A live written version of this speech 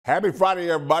Happy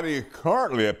Friday, everybody.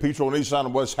 Currently at Petro Nissan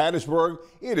in West Hattiesburg,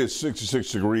 it is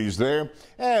 66 degrees there.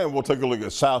 And we'll take a look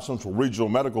at South Central Regional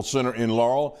Medical Center in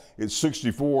Laurel. It's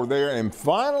 64 there. And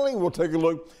finally, we'll take a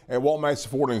look at Walmart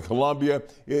Ford in Columbia.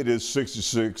 It is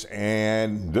 66,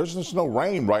 and there's just no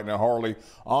rain right now, hardly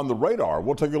on the radar.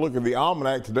 We'll take a look at the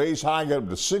almanac. Today's high got up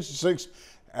to 66.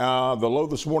 The low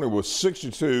this morning was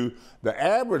 62. The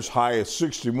average high is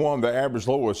 61. The average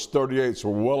low is 38, so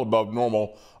we're well above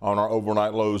normal on our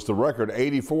overnight lows. The record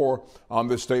 84 on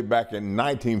this date back in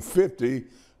 1950.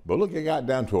 But look, it got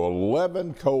down to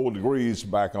 11 cold degrees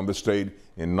back on this date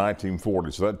in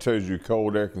 1940. So that tells you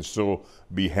cold air can still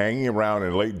be hanging around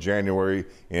in late January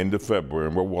into February.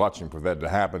 And we're watching for that to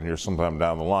happen here sometime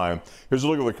down the line. Here's a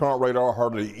look at the current radar.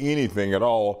 Hardly anything at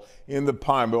all in the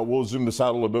Pine Belt. We'll zoom this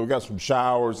out a little bit. We've got some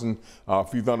showers and a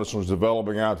few thunderstorms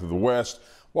developing out to the west.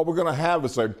 What we're going to have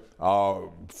is a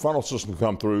frontal system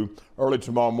come through early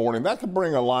tomorrow morning. That could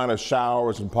bring a line of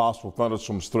showers and possible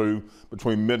thunderstorms through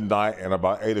between midnight and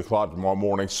about 8 o'clock tomorrow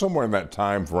morning, somewhere in that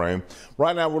time frame.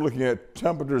 Right now, we're looking at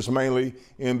temperatures mainly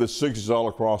in the 60s all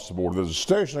across the board. There's a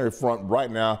stationary front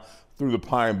right now through the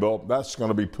Pine Belt. That's going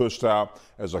to be pushed out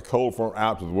as a cold front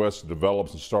out to the west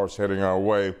develops and starts heading our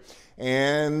way.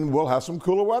 And we'll have some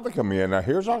cooler weather coming in. Now,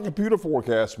 here's our computer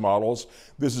forecast models.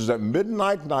 This is at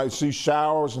midnight tonight. See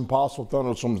showers and possible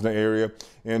thunderstorms in the area,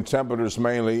 and temperatures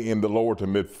mainly in the lower to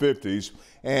mid 50s.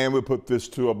 And we put this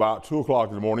to about 2 o'clock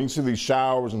in the morning. You see these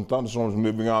showers and thunderstorms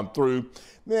moving on through.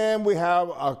 Then we have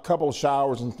a couple of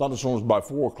showers and thunderstorms by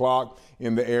 4 o'clock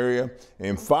in the area.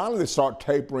 And finally, they start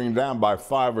tapering down by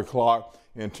 5 o'clock.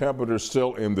 And temperatures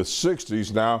still in the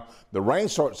 60s. Now, the rain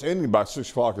starts ending by 6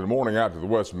 o'clock in the morning out to the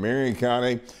west. Marion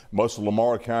County, most of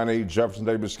Lamar County, Jefferson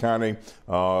Davis County,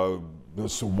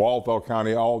 Walthall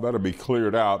County, all that'll be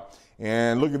cleared out.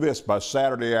 And look at this, by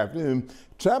Saturday afternoon,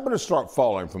 temperatures start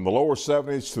falling from the lower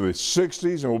 70s to the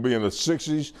 60s, and we'll be in the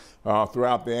 60s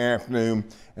throughout the afternoon.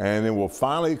 And then we'll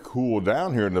finally cool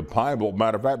down here in the Pine Belt.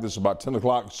 Matter of fact, this is about 10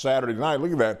 o'clock Saturday night.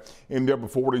 Look at that, in the upper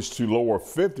 40s to lower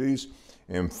 50s.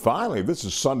 And finally, this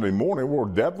is Sunday morning. We're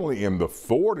definitely in the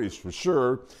 40s for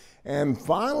sure. And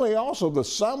finally, also, the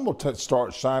sun will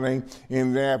start shining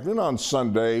in the afternoon on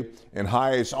Sunday, and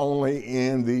highs only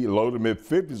in the low to mid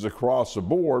 50s across the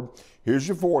board. Here's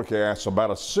your forecast. About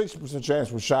a 60% chance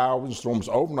for showers and storms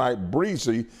overnight,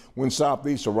 breezy, wind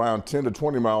southeast around 10 to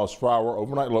 20 miles per hour,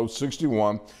 overnight low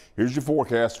 61. Here's your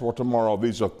forecast for tomorrow.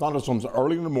 These are thunderstorms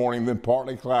early in the morning, then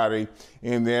partly cloudy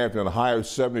in the afternoon, a high of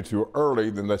 72 early,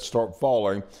 then they start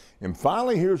falling. And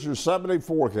finally, here's your 7-day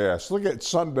forecast. Look at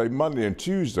Sunday, Monday, and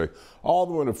Tuesday. All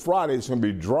the way to Friday, it's going to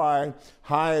be dry.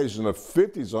 Highs in the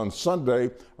 50s on Sunday,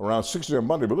 around 60 on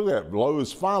Monday. But look at that,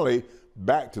 lows finally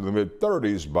back to the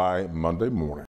mid-30s by Monday morning.